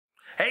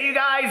Hey you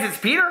guys, it's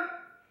Peter.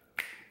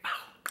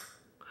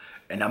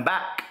 And I'm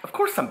back. Of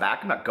course I'm back.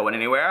 I'm not going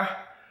anywhere.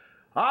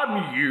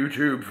 I'm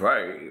YouTube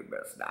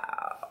famous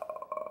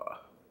now.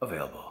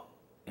 Available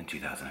in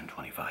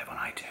 2025 on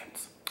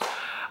iTunes.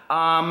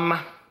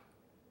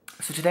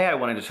 So today I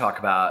wanted to talk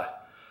about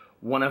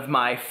one of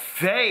my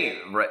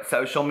favorite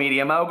social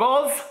media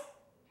moguls.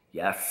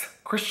 Yes,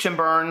 Christian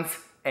Burns,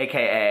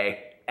 aka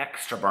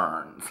Extra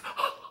Burns.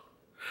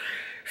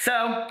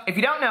 So, if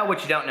you don't know,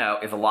 what you don't know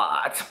is a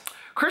lot.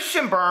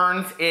 Christian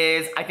Burns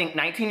is, I think,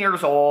 19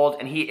 years old,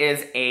 and he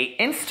is a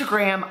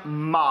Instagram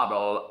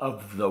model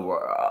of the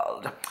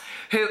world,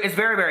 who is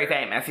very, very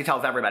famous. He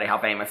tells everybody how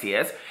famous he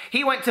is.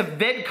 He went to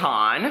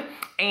VidCon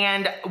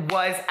and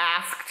was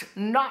asked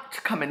not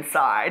to come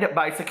inside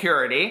by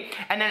security,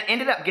 and then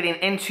ended up getting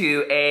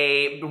into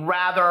a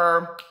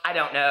rather, I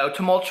don't know,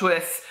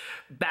 tumultuous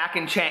back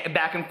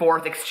and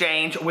forth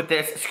exchange with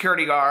this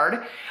security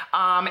guard,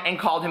 and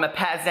called him a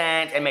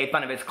peasant and made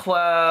fun of his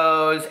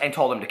clothes and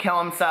told him to kill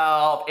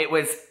himself. It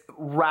was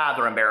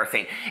rather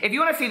embarrassing. If you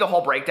want to see the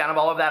whole breakdown of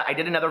all of that, I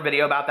did another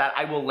video about that.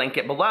 I will link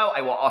it below.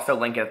 I will also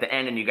link it at the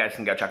end, and you guys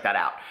can go check that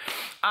out.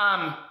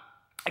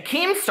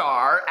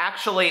 Keemstar,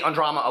 actually on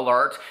Drama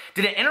Alert,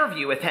 did an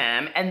interview with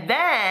him and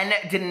then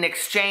did an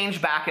exchange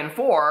back and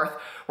forth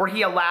where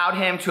he allowed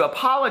him to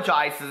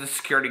apologize to the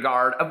security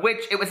guard, of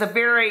which it was a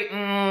very,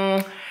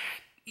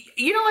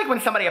 you know, like when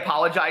somebody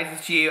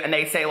apologizes to you and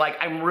they say, like,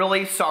 I'm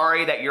really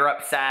sorry that you're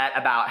upset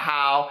about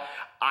how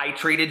I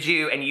treated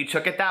you and you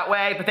took it that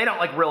way, but they don't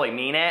like really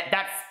mean it.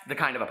 That's the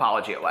kind of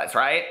apology it was,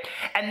 right?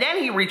 And then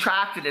he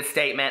retracted his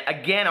statement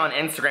again on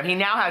Instagram. He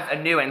now has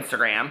a new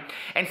Instagram,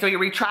 and so he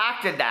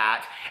retracted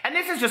that. And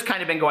this has just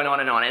kind of been going on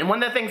and on. And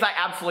one of the things I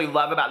absolutely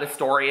love about this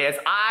story is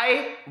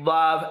I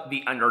love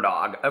the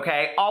underdog,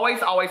 okay?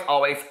 Always, always,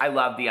 always, I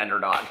love the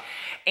underdog.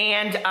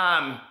 And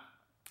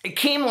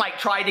Keem like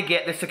tried to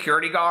get the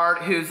security guard,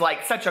 who's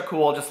like such a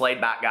cool, just laid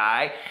back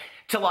guy,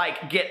 to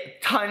like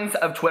get tons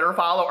of Twitter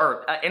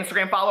or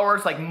Instagram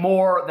followers, like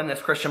more than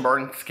this Christian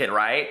Burns kid,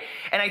 right?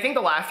 And I think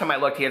the last time I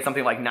looked, he had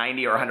something like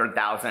 90 or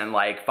 100,000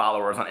 like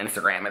followers on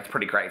Instagram. It's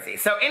pretty crazy.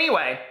 So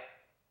anyway,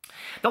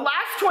 the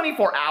last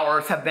 24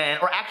 hours have been,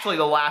 or actually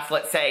the last,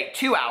 let's say,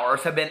 2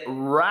 hours have been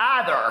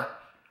rather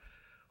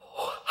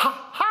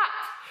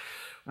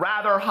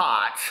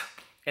hot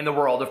in the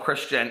world of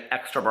Christian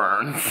Extra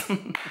Burns.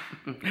 And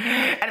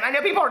I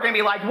know people are gonna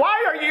be like,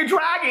 why are you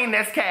dragging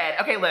this kid?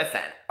 Okay,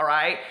 listen, all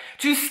right?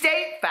 To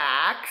state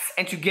facts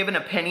and to give an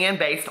opinion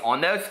based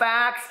on those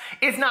facts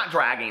is not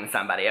dragging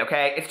somebody,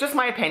 okay? It's just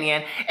my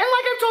opinion. And like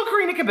I've told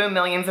Karina Kaboom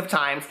millions of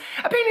times,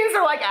 opinions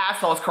are like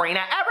assholes,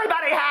 Karina.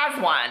 Everybody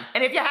has one.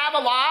 And if you have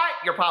a lot,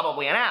 you're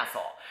probably an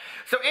asshole.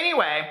 So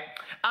anyway,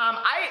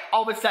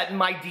 all of a sudden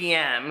my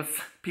DMs,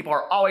 people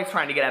are always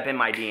trying to get up in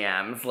my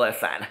DMs.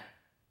 Listen.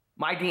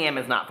 My DM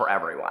is not for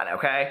everyone,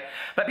 okay?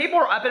 But people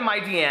were up in my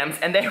DMs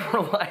and they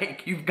were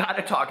like, you've got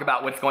to talk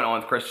about what's going on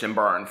with Christian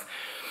Burns.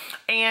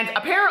 And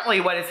apparently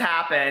what has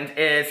happened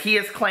is he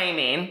is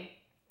claiming,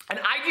 and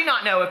I do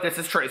not know if this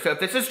is true. So if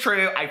this is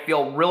true, I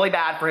feel really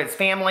bad for his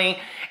family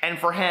and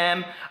for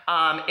him.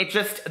 It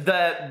just,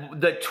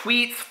 the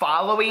tweets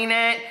following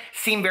it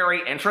seem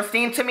very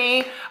interesting to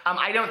me.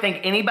 I don't think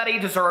anybody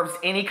deserves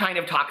any kind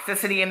of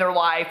toxicity in their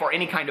life or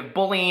any kind of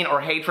bullying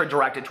or hatred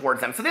directed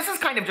towards them. So this is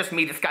kind of just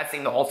me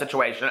discussing the whole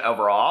situation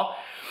overall.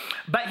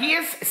 But he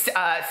is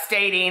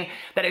stating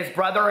that his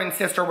brother and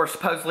sister were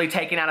supposedly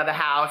taken out of the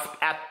house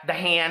at the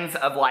hands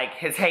of like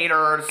his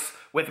haters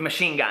with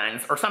machine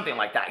guns or something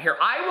like that. Here,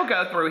 I will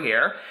go through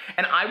here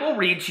and I will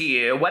read to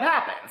you what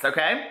happens,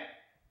 okay?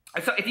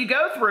 So if you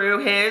go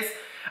through his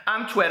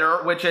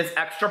Twitter, which is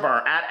at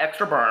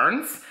Extra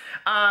Burns,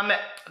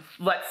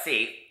 let's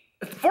see.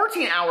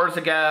 14 hours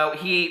ago,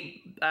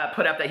 he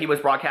put up that he was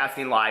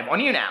broadcasting live on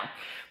YouNow.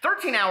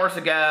 13 hours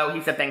ago,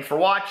 he said, thanks for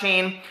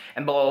watching,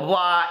 and blah, blah,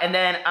 blah. And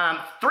then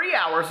 3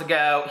 hours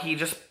ago, he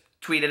just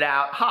tweeted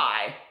out,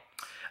 hi.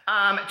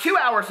 2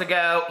 hours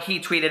ago,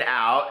 he tweeted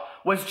out,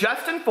 was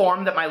just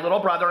informed that my little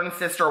brother and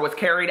sister was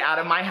carried out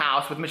of my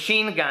house with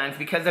machine guns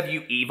because of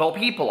you evil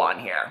people on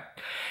here.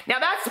 Now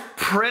that's a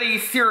pretty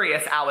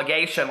serious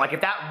allegation. Like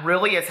if that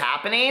really is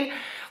happening,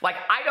 like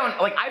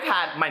I've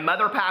had, my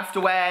mother passed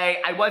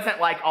away. I wasn't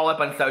like all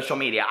up on social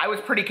media. I was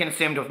pretty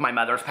consumed with my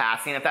mother's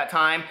passing at that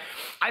time.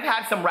 I've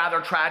had some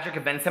rather tragic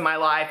events in my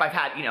life. I've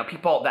had, you know,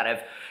 people that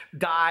have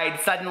died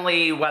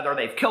suddenly, whether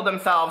they've killed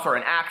themselves or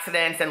in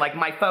accidents, and like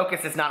my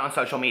focus is not on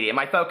social media.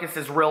 My focus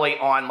is really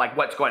on like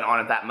what's going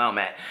on at that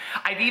moment.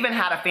 I've even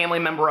had a family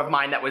member of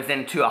mine that was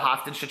into a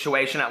hostage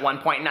situation at one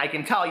point, and I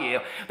can tell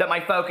you that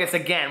my focus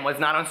again was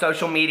not on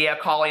social media,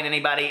 calling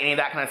anybody, any of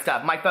that kind of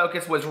stuff. My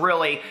focus was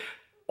really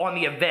on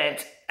the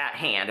event at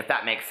hand, if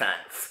that makes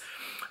sense.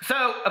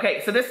 So,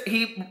 okay, so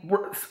he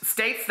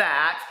states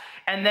that,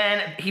 and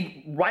then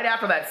he, right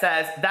after that,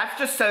 says, that's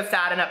just so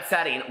sad and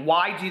upsetting.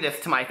 Why do this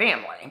to my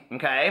family,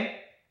 okay?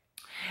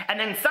 And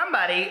then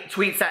somebody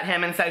tweets at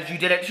him and says, you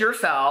did it to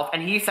yourself,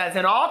 and he says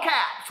in all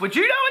caps, which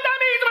you know what that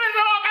means when it's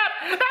in all caps?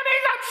 That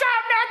means I'm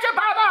shouting at you,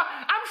 Baba!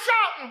 I'm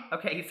shouting!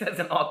 Okay, he says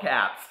in all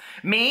caps,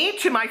 me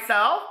to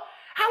myself?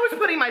 how is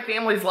putting my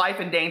family's life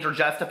in danger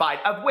justified?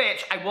 Of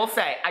which, I will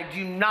say, I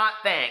do not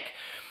think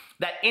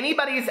that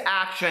anybody's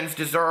actions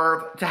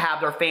deserve to have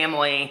their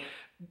family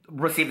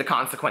receive the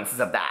consequences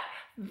of that.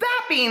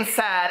 That being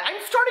said,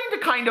 I'm starting to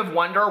kind of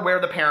wonder where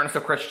the parents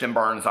of Christian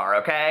Burns are,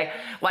 okay?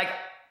 Like,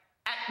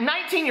 at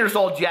 19 years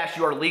old, yes,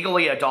 you are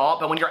legally adult,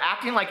 but when you're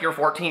acting like you're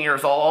 14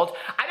 years old,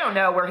 I don't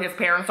know where his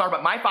parents are,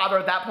 but my father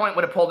at that point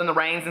would have pulled in the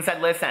reins and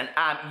said, listen,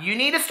 you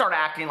need to start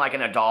acting like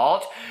an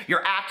adult.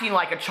 You're acting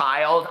like a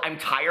child. I'm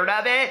tired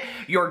of it.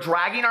 You're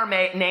dragging our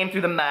name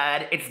through the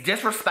mud. It's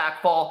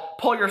disrespectful.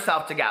 Pull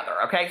yourself together,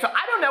 okay? So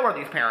I don't know where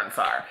these parents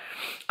are.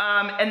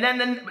 And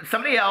then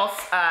somebody else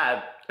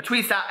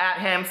tweets out at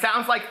him,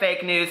 sounds like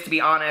fake news, to be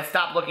honest.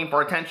 Stop looking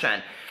for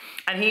attention.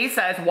 And he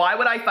says, why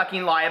would I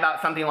fucking lie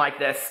about something like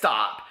this?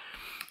 Stop.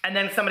 And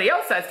then somebody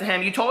else says to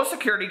him, you told a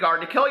security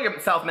guard to kill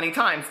yourself many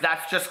times.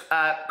 That's just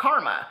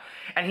karma.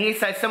 And he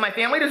says, so my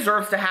family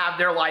deserves to have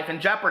their life in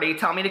jeopardy.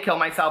 Tell me to kill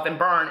myself and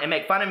burn and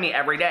make fun of me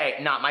every day,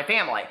 not my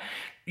family.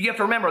 You have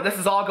to remember, this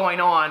is all going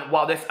on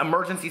while this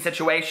emergency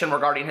situation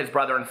regarding his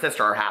brother and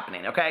sister are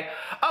happening, okay?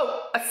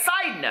 Oh, a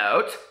side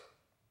note,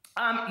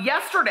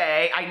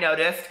 yesterday I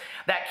noticed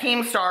that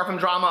Keemstar from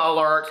Drama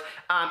Alert,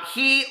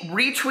 he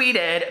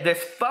retweeted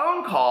this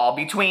phone call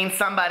between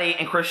somebody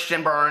and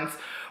Christian Burns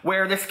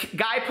where this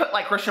guy put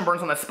like Christian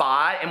Burns on the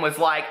spot and was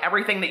like,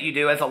 everything that you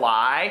do is a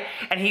lie.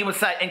 And he was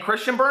said, and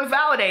Christian Burns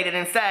validated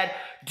and said,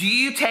 do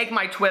you take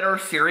my Twitter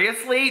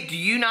seriously? Do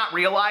you not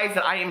realize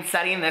that I am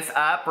setting this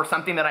up for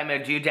something that I'm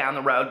gonna do down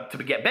the road to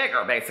get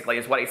bigger, basically,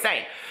 is what he's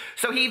saying.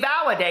 So he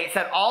validates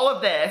that all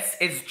of this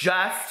is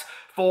just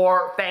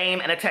for fame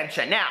and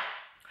attention. Now,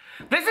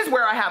 this is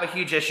where I have a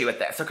huge issue with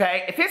this,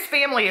 okay? If his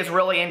family is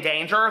really in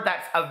danger,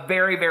 that's a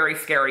very, very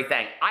scary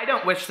thing. I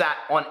don't wish that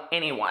on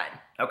anyone,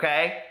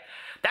 okay?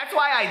 That's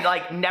why I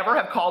like never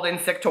have called in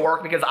sick to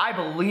work, because I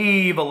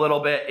believe a little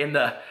bit in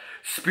the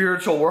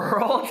spiritual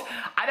world.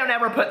 I don't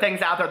ever put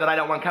things out there that I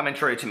don't want coming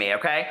true to me,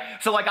 okay?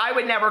 So like I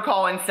would never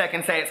call in sick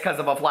and say it's because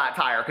of a flat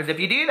tire, because if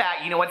you do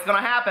that, you know what's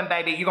gonna happen,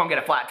 baby? You're gonna get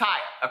a flat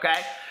tire,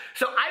 okay?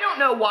 So I don't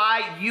know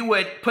why you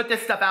would put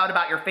this stuff out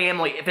about your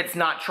family if it's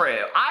not true.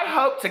 I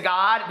hope to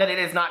God that it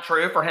is not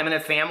true for him and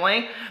his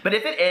family, but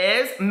if it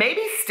is,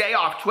 maybe stay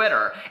off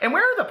Twitter. And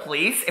where are the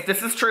police, if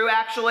this is true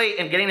actually,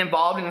 and getting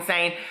involved and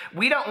saying,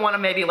 we don't want to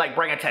maybe like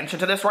bring attention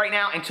to this right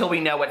now until we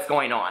know what's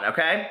going on,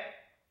 okay?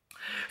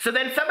 So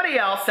then somebody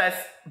else says,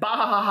 bah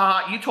ha ha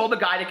ha, you told the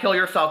guy to kill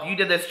yourself, you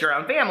did this to your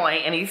own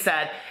family, and he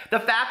said, the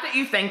fact that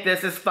you think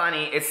this is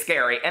funny is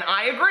scary, and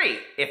I agree,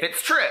 if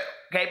it's true.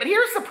 Okay, but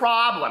here's the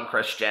problem,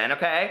 Christian,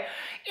 okay?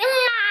 In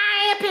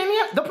my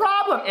opinion, the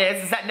problem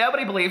is that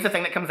nobody believes the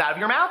thing that comes out of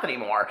your mouth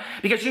anymore,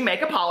 because you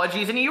make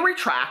apologies and you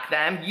retract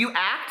them, you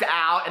act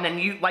out, and then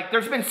you, like,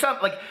 there's been some,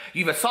 like,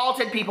 you've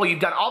assaulted people, you've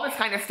done all this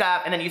kind of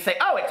stuff, and then you say,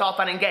 oh, it's all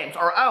fun and games,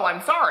 or, oh,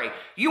 I'm sorry.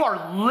 You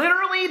are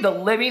literally the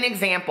living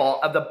example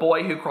of the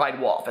boy who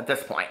cried wolf at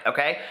this point,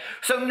 okay?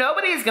 So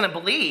nobody's gonna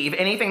believe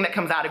anything that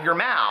comes out of your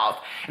mouth.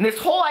 And this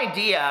whole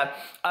idea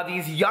of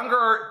these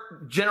younger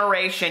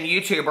generation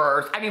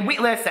YouTubers, I mean,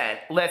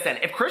 listen,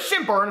 if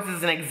Christian Burns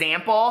is an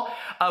example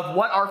of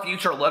what our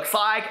future looks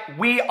like,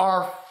 we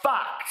are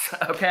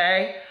fucked,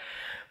 okay?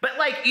 But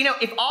like, you know,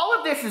 if all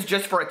of this is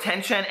just for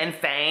attention and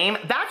fame,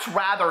 that's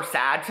rather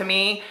sad to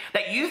me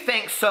that you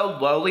think so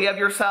lowly of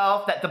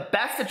yourself that the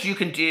best that you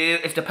can do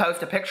is to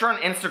post a picture on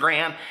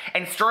Instagram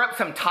and stir up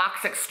some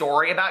toxic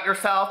story about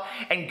yourself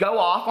and go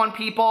off on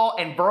people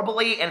and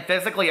verbally and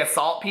physically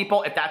assault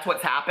people if that's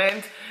what's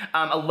happened,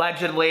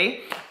 allegedly,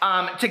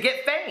 to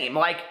get fame.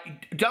 Like,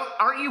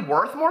 aren't you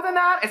worth more than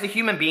that as a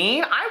human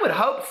being? I would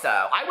hope so.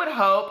 I would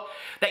hope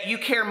that you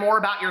care more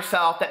about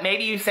yourself, that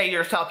maybe you say to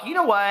yourself, you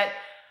know what?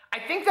 I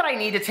think that I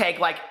need to take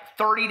like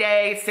 30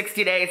 days,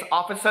 60 days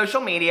off of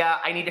social media.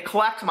 I need to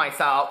collect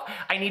myself.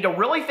 I need to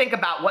really think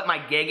about what my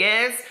gig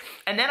is.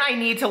 And then I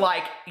need to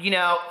like, you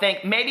know,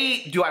 think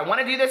maybe, do I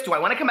want to do this? Do I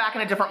want to come back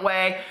in a different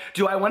way?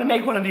 Do I want to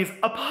make one of these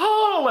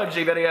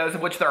apology videos,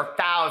 of which there are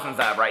thousands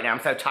of right now? I'm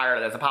so tired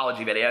of those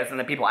apology videos, and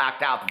then people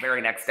act out the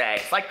very next day.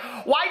 It's like,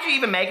 why'd you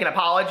even make an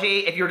apology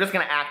if you're just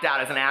going to act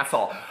out as an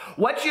asshole?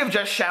 What you've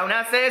just shown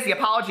us is the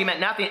apology meant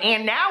nothing,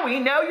 and now we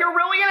know you're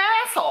really an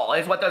asshole,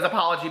 is what those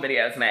apology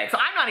videos make. So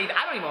I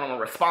don't even want to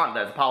respond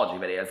to those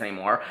apology videos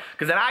anymore,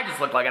 because then I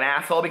just look like an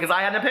asshole because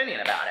I had an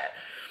opinion about it.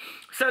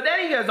 So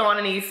then he goes on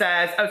and he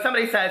says, oh,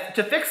 somebody says,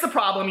 to fix the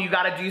problem, you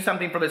got to do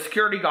something for the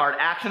security guard.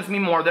 Actions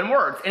mean more than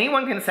words.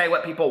 Anyone can say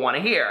what people want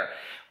to hear.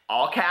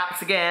 All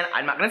caps again.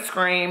 I'm not going to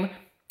scream.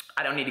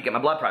 I don't need to get my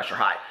blood pressure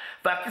high.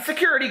 But the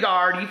security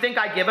guard, you think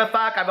I give a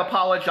fuck? I've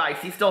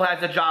apologized. He still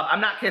has a job.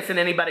 I'm not kissing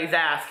anybody's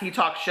ass. He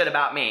talks shit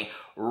about me.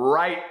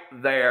 Right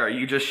there.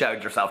 You just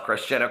showed yourself,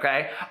 Christian,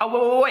 okay?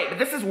 Oh, wait. But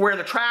this is where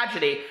the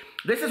tragedy,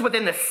 this is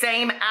within the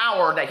same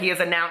hour that he has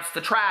announced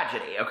the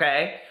tragedy,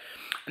 okay?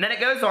 And then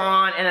it goes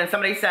on, and then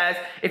somebody says,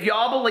 if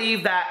y'all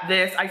believe that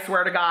this, I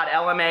swear to God,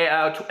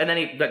 LMAO, and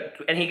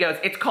then he goes,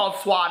 it's called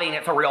swatting,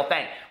 it's a real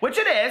thing. Which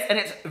it is, and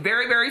it's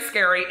very, very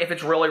scary if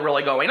it's really,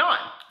 really going on.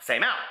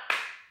 Same out.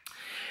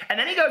 And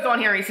then he goes on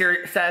here and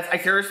he says, I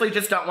seriously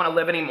just don't want to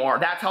live anymore.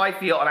 That's how I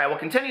feel, and I will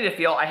continue to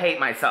feel. I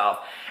hate myself.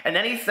 And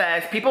then he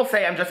says, people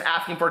say I'm just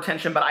asking for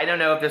attention, but I don't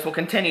know if this will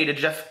continue to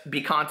just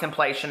be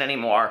contemplation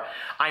anymore.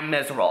 I'm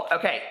miserable.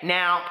 Okay,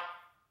 now,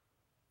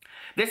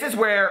 this is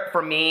where,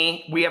 for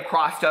me, we have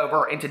crossed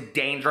over into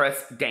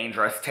dangerous,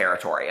 dangerous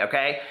territory,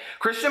 okay?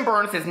 Christian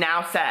Burns has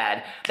now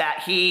said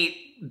that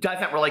he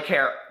doesn't really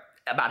care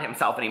about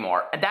himself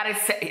anymore. And that is,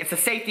 it's a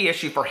safety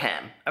issue for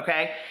him,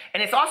 okay?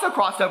 And it's also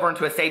crossed over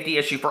into a safety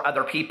issue for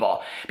other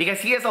people because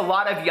he has a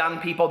lot of young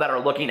people that are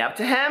looking up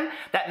to him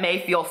that may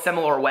feel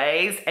similar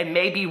ways and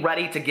may be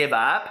ready to give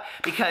up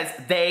because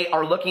they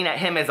are looking at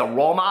him as a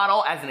role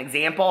model, as an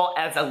example,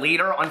 as a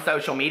leader on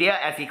social media,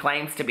 as he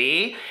claims to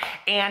be.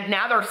 And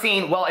now they're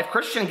seeing, well, if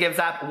Christian gives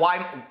up,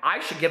 why I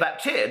should give up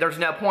too. There's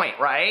no point,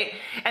 right?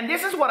 And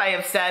this is what I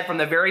have said from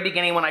the very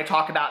beginning when I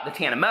talk about the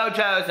Tana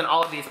Mojos and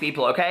all of these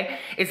people, okay?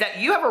 Is that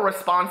you have a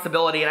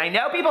responsibility, and I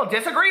know people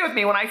disagree with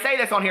me when I say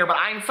this on here, but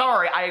I'm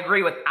sorry,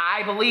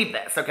 I believe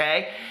this,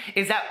 okay?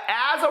 Is that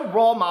as a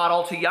role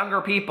model to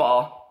younger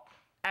people,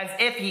 as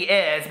if he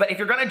is, but if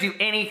you're gonna do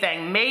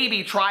anything,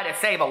 maybe try to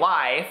save a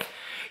life,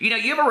 you know,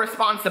 you have a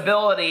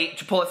responsibility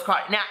to pull his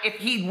card. Now, if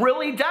he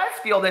really does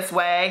feel this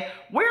way,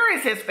 where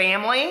is his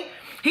family?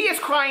 He is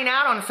crying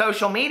out on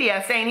social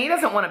media saying he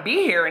doesn't want to be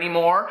here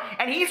anymore,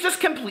 and he's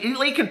just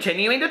completely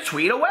continuing to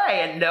tweet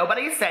away, and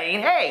nobody's saying,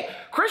 hey,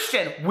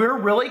 Christian, we're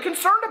really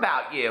concerned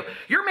about you.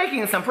 You're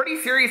making some pretty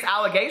serious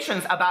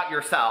allegations about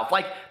yourself.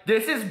 Like,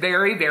 this is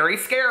very, very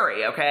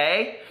scary,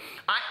 okay?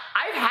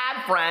 I've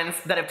had friends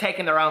that have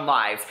taken their own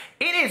lives.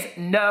 It is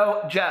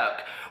no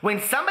joke. When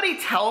somebody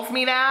tells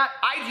me that,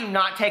 I do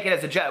not take it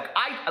as a joke.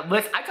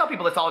 I tell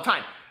people this all the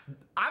time.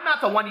 I'm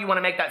not the one you want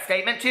to make that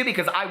statement to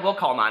because I will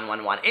call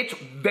 911. It's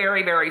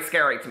very, very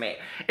scary to me.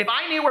 If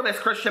I knew where this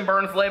Christian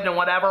Burns lived and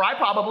whatever, I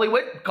probably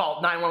would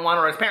call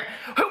 911 or his parents.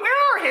 Where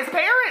are his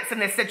parents in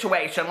this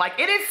situation? Like,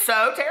 it is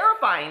so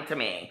terrifying to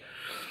me.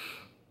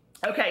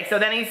 Okay, so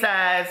then he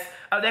says,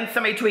 then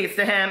somebody tweets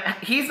to him,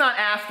 he's not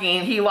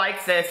asking, he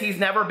likes this, he's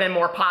never been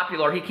more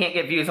popular, he can't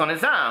get views on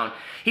his own.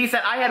 He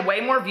said, I had way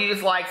more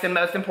views, likes, and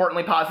most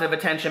importantly, positive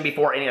attention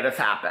before any of this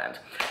happened.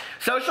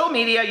 Social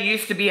media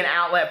used to be an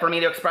outlet for me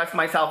to express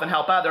myself and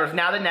help others.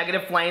 Now the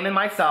negative flame in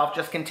myself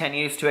just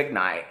continues to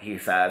ignite, he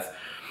says.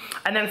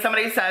 And then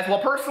somebody says, well,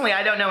 personally,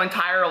 I don't know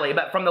entirely,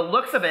 but from the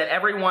looks of it,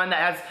 everyone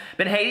that has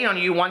been hating on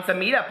you wants a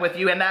meetup with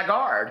you in that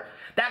guard.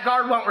 That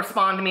guard won't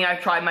respond to me.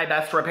 I've tried my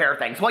best to repair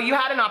things. Well, you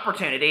had an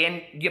opportunity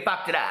and you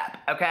fucked it up,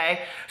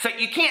 okay? So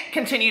you can't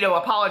continue to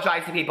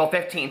apologize to people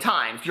 15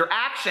 times. Your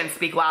actions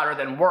speak louder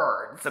than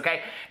words,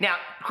 okay? Now,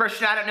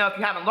 Christian, I don't know if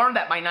you haven't learned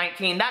that by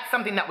 19. That's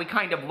something that we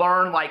kind of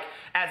learn, like,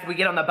 as we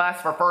get on the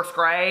bus for first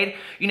grade.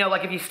 You know,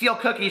 like if you steal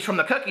cookies from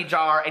the cookie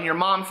jar and your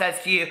mom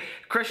says to you,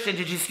 Christian,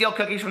 did you steal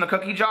cookies from the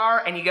cookie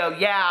jar? And you go,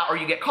 yeah, or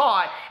you get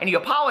caught and you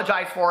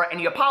apologize for it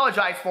and you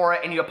apologize for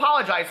it and you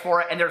apologize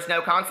for it and there's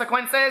no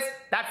consequences.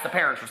 That's the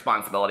parent's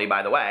responsibility,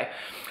 by the way.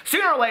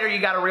 Sooner or later, you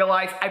got to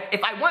realize,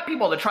 if I want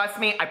people to trust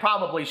me, I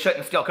probably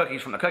shouldn't steal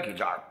cookies from the cookie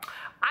jar.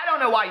 I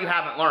don't know why you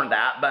haven't learned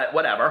that, but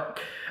whatever.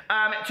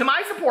 To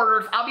my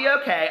supporters, I'll be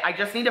okay. I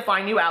just need to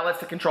find new outlets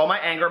to control my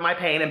anger, my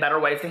pain, and better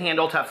ways to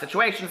handle tough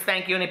situations.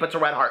 Thank you. And he puts a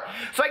red heart.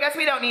 So I guess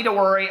we don't need to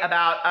worry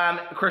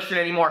about Christian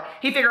anymore.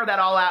 He figured that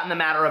all out in the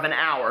matter of an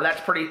hour. That's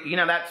pretty,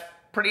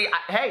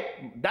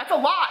 hey, that's a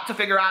lot to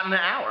figure out in an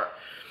hour.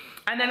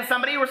 And then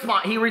somebody he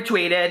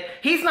retweeted,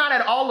 he's not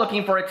at all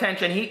looking for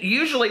attention.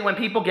 Usually when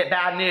people get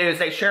bad news,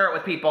 they share it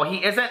with people.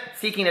 He isn't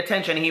seeking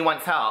attention, he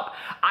wants help.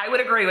 I would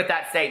agree with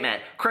that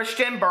statement.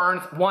 Christian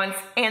Burns wants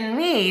and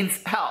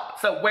needs help.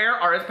 So where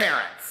are his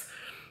parents?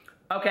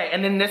 Okay,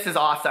 and then this is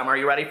awesome. Are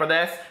you ready for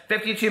this?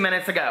 52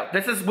 minutes ago.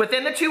 This is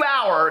within the 2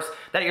 hours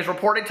that he has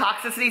reported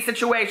toxicity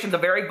situations, a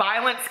very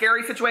violent,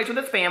 scary situation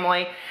with his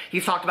family.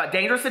 He's talked about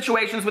dangerous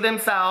situations with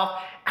himself,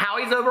 how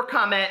he's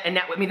overcome it, and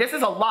that, I mean, this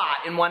is a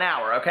lot in 1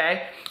 hour,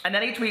 okay? And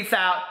then he tweets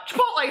out,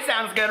 Chipotle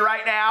sounds good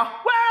right now.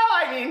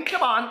 Well, I mean,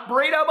 come on,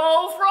 burrito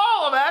bowls for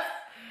all of us.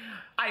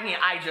 I mean,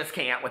 I just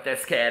can't with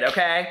this kid,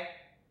 okay?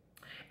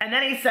 And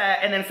then he said,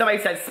 and then somebody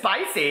says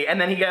spicy, and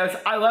then he goes,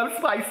 I love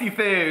spicy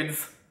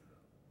foods.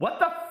 What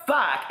the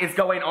fuck is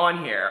going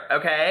on here,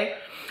 okay?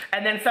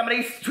 And then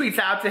somebody tweets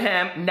out to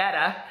him,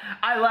 Netta,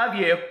 I love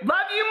you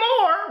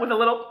more, with a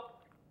little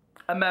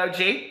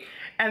emoji.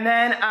 And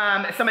then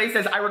somebody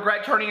says, I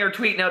regret turning your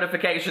tweet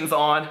notifications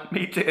on.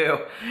 Me too.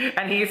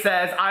 And he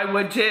says, I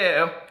would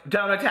too.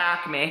 Don't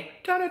attack me.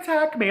 Don't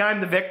attack me.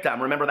 I'm the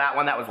victim. Remember that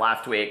one? That was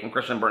last week. And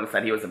Christian Burns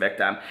said he was a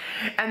victim.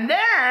 And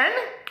then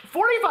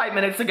 45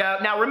 minutes ago,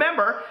 now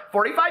remember,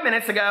 45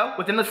 minutes ago,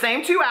 within the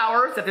same 2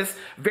 hours, that this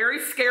very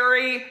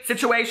scary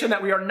situation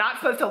that we are not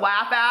supposed to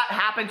laugh at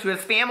happened to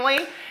his family,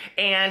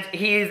 and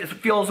he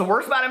feels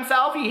worse about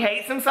himself, he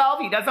hates himself,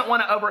 he doesn't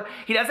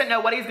he doesn't know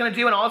what he's gonna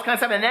do and all this kind of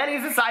stuff, and then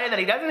he's decided that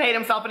he doesn't hate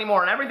himself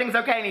anymore and everything's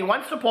okay and he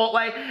wants Chipotle,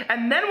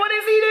 and then what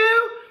does he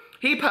do?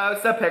 He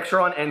posts a picture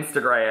on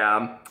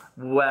Instagram.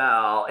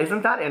 Well,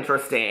 isn't that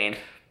interesting?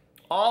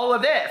 All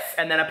of this,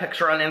 and then a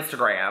picture on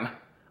Instagram.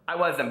 I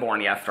wasn't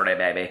born yesterday,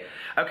 baby.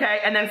 Okay,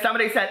 and then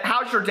somebody said,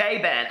 how's your day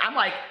been? I'm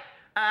like,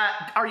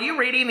 are you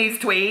reading these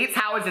tweets?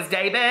 How has his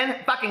day been?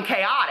 Fucking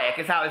chaotic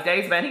is how his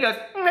day's been. He goes,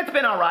 it's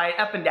been all right,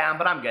 up and down,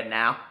 but I'm good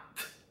now.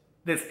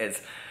 This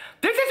is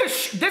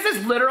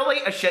literally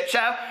a shit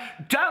show.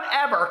 Don't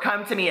ever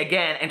come to me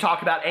again and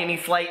talk about Amy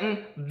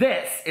Slayton.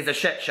 This is a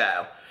shit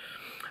show.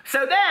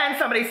 So then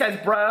somebody says,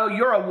 bro,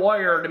 you're a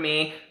warrior to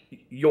me.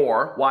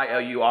 You're,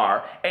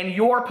 Y-O-U-R, and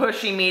you're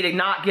pushing me to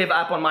not give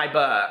up on my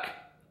book.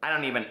 I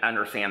don't even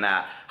understand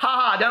that. Ha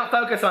ha, don't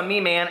focus on me,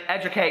 man.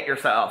 Educate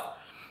yourself.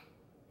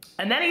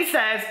 And then he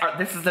says,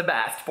 this is the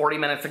best, 40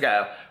 minutes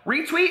ago,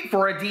 retweet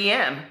for a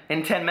DM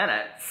in 10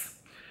 minutes.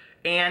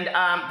 And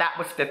that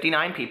was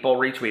 59 people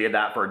retweeted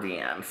that for a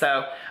DM.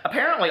 So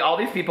apparently all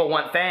these people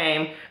want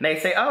fame. And they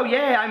say, oh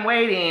yeah, I'm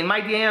waiting.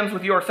 My DMs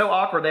with you are so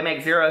awkward, they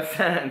make 0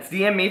 sense.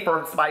 DM me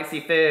for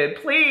spicy food.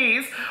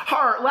 Please,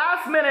 heart,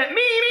 last minute,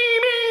 me.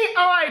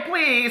 Alright,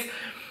 please.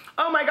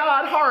 Oh my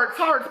God,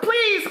 hearts,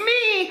 please,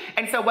 me.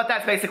 And so what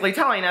that's basically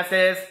telling us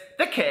is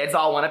the kids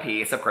all want a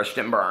piece of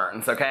Christian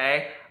Burns,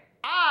 okay?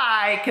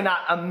 I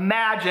cannot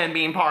imagine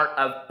being part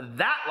of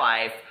that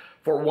life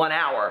for 1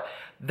 hour.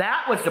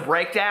 That was the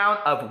breakdown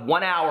of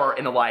 1 hour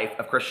in the life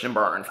of Christian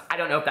Burns. I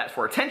don't know if that's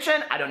for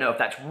attention. I don't know if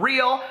that's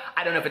real.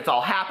 I don't know if it's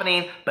all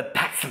happening, but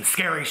that's some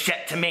scary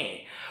shit to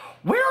me.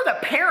 Where are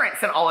the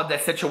parents in all of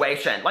this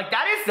situation? Like,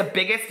 that is the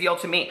biggest deal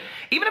to me.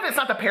 Even if it's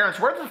not the parents,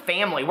 where's the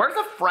family? Where's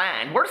a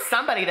friend? Where's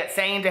somebody that's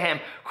saying to him,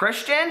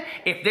 Christian,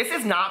 if this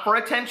is not for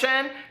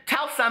attention,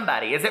 tell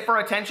somebody. Is it for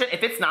attention?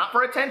 If it's not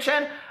for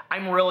attention,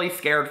 I'm really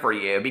scared for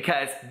you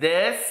because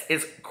this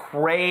is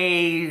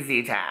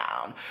crazy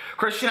town.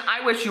 Christian,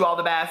 I wish you all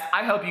the best.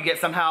 I hope you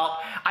get some help.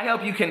 I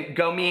hope you can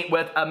go meet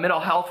with a mental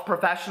health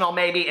professional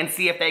maybe and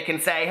see if they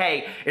can say,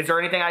 hey, is there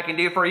anything I can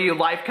do for you?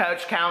 Life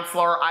coach,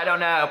 counselor, I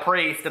don't know,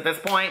 priest at this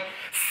point.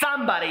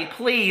 Somebody,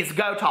 please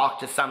go talk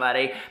to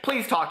somebody.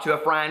 Please talk to a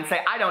friend.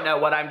 Say, I don't know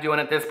what I'm doing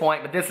at this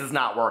point, but this is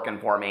not working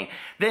for me.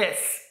 This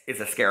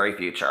is a scary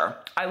future.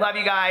 I love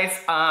you guys,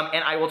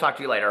 and I will talk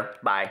to you later.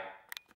 Bye.